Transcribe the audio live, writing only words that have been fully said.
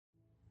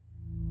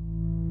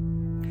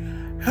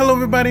Hello,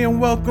 everybody,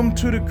 and welcome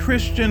to the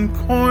Christian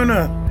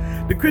Corner.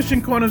 The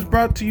Christian Corner is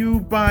brought to you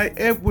by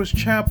Edwards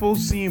Chapel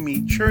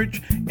CME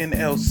Church in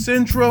El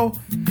Centro.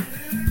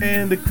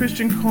 And the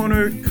Christian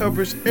Corner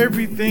covers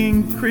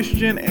everything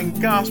Christian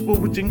and gospel,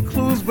 which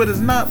includes but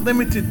is not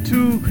limited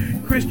to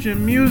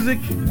Christian music,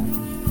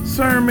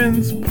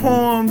 sermons,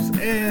 poems,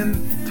 and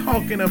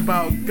talking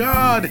about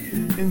God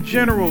in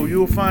general.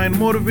 You'll find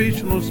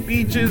motivational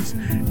speeches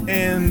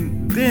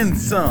and then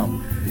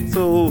some.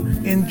 So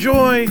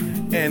enjoy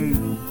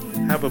and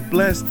have a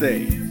blessed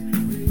day.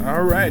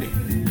 Alrighty.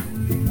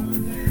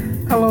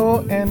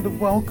 Hello and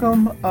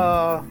welcome.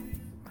 I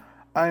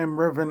am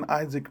Reverend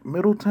Isaac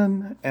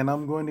Middleton, and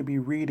I'm going to be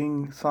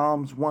reading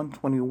Psalms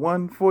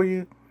 121 for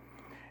you.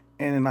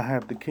 And I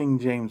have the King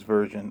James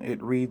Version.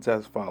 It reads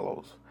as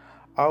follows.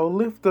 I'll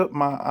lift up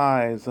my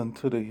eyes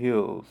unto the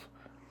hills.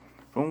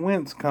 From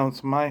whence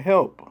comes my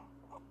help?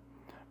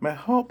 My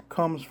help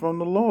comes from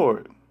the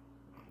Lord,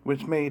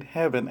 which made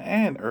heaven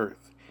and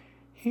earth.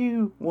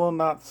 He will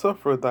not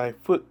suffer thy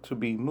foot to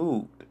be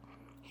moved.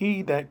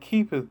 He that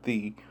keepeth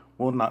thee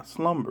will not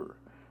slumber.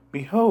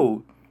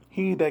 Behold,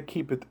 he that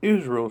keepeth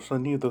Israel shall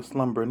neither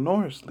slumber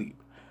nor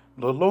sleep.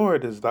 The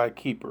Lord is thy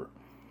keeper.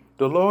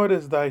 The Lord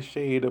is thy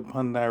shade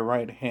upon thy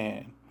right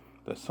hand.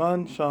 The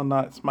sun shall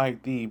not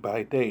smite thee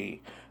by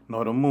day,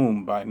 nor the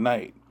moon by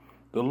night.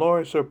 The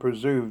Lord shall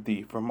preserve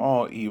thee from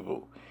all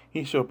evil.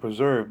 He shall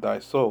preserve thy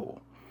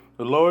soul.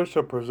 The Lord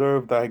shall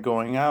preserve thy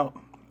going out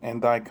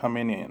and thy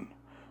coming in,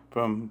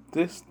 from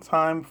this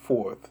time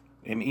forth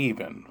and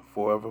even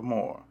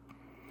forevermore.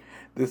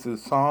 This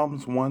is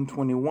Psalms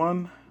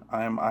 121.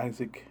 I am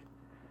Isaac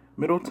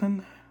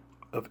Middleton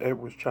of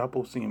Edwards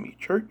Chapel CME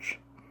Church.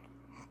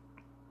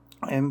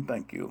 And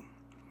thank you.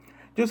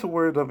 Just a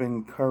word of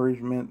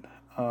encouragement.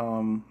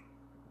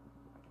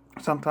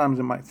 Sometimes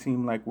it might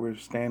seem like we're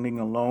standing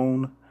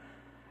alone,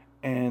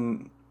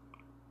 and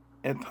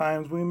at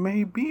times we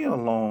may be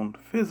alone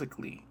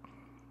physically,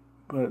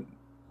 but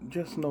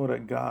just know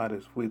that God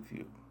is with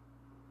you.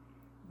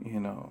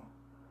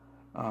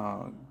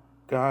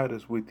 God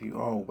is with you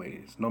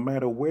always. No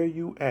matter where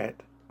you at,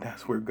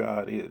 that's where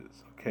God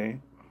is, okay?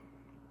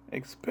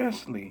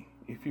 Especially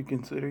if you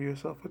consider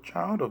yourself a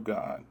child of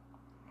God.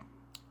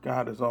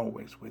 God is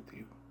always with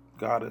you.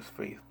 God is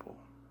faithful,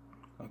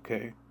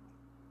 okay?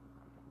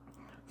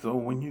 So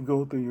when you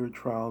go through your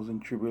trials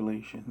and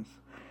tribulations,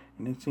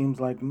 and it seems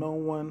like no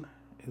one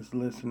is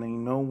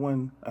listening, no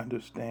one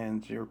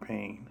understands your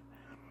pain,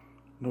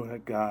 know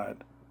that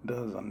God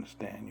does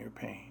understand your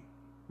pain,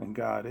 and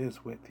God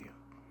is with you,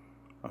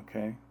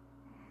 okay?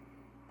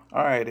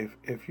 All right,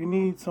 if you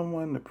need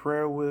someone to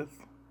pray with,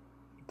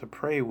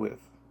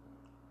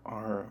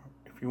 or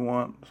if you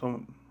want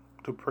someone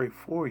to pray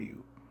for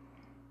you,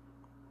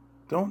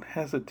 don't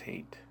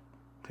hesitate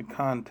to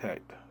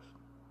contact us.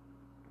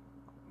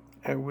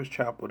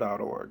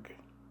 edwardschapel.org.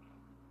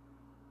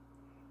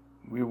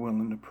 We're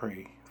willing to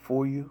pray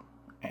for you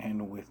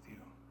and with you.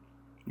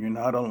 You're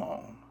not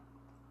alone.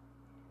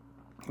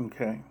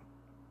 Okay?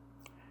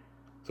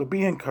 So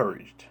be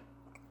encouraged.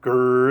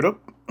 Gird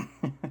up.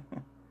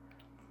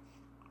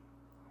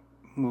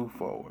 Move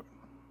forward.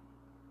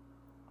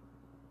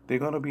 They're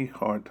going to be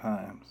hard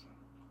times.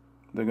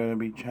 They're going to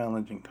be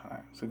challenging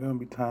times. They're going to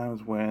be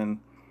times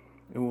when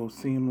it will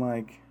seem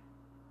like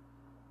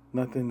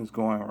nothing is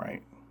going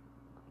right.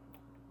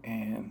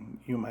 And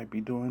you might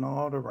be doing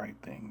all the right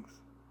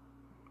things,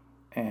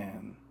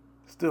 and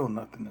still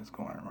nothing is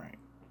going right.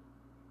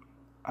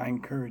 I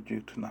encourage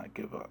you to not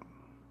give up,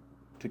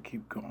 to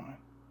keep going,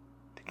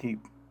 to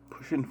keep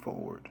pushing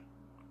forward,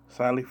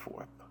 sally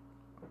forth,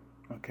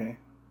 okay?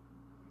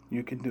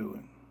 You can do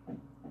it.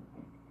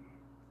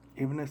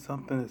 Even if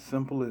something as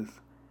simple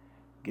as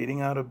getting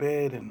out of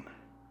bed and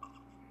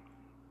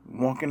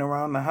walking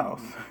around the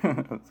house.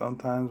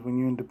 Sometimes when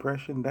you're in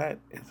depression, that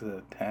is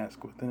a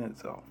task within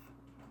itself.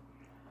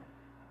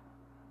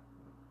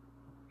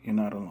 You're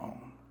not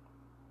alone.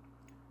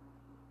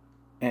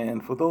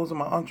 And for those of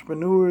my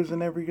entrepreneurs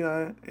and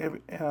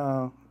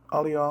all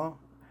of y'all,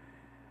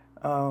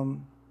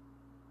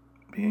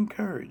 be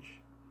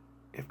encouraged.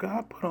 If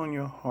God put on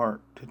your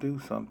heart to do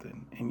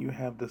something and you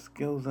have the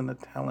skills and the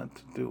talent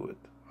to do it,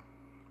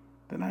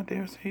 then I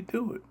dare say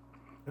do it.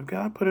 If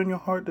God put on your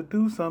heart to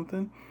do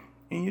something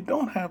and you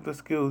don't have the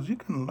skills, you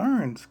can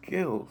learn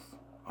skills,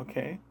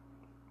 okay?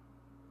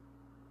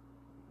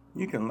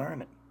 You can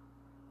learn it.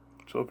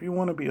 So if you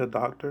want to be a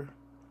doctor,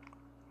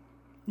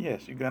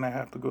 yes, you're going to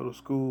have to go to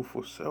school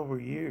for several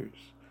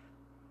years.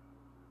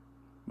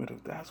 But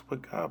if that's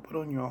what God put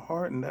on your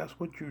heart and that's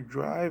what your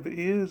drive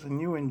is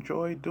and you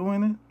enjoy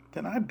doing it,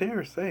 then I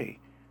dare say,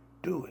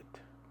 do it.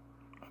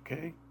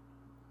 Okay?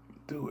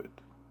 Do it.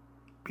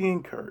 Be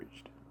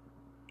encouraged.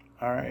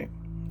 All right?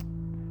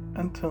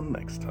 Until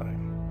next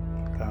time,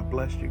 God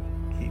bless you.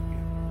 Keep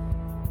you.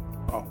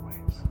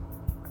 Always.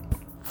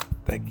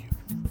 Thank you.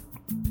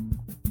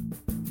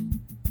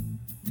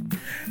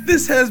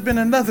 This has been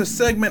another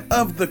segment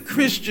of the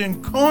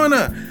Christian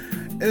Corner.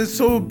 It's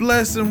so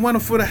blessed and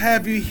wonderful to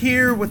have you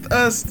here with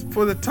us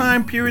for the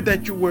time period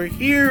that you were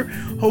here.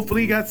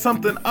 Hopefully you got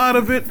something out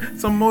of it,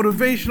 some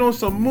motivational,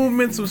 some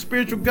movement, some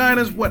spiritual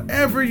guidance,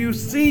 whatever you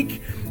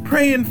seek,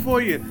 praying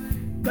for you.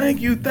 Thank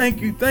you,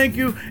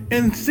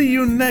 and see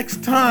you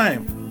next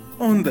time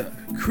on the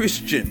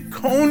Christian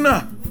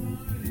Corner.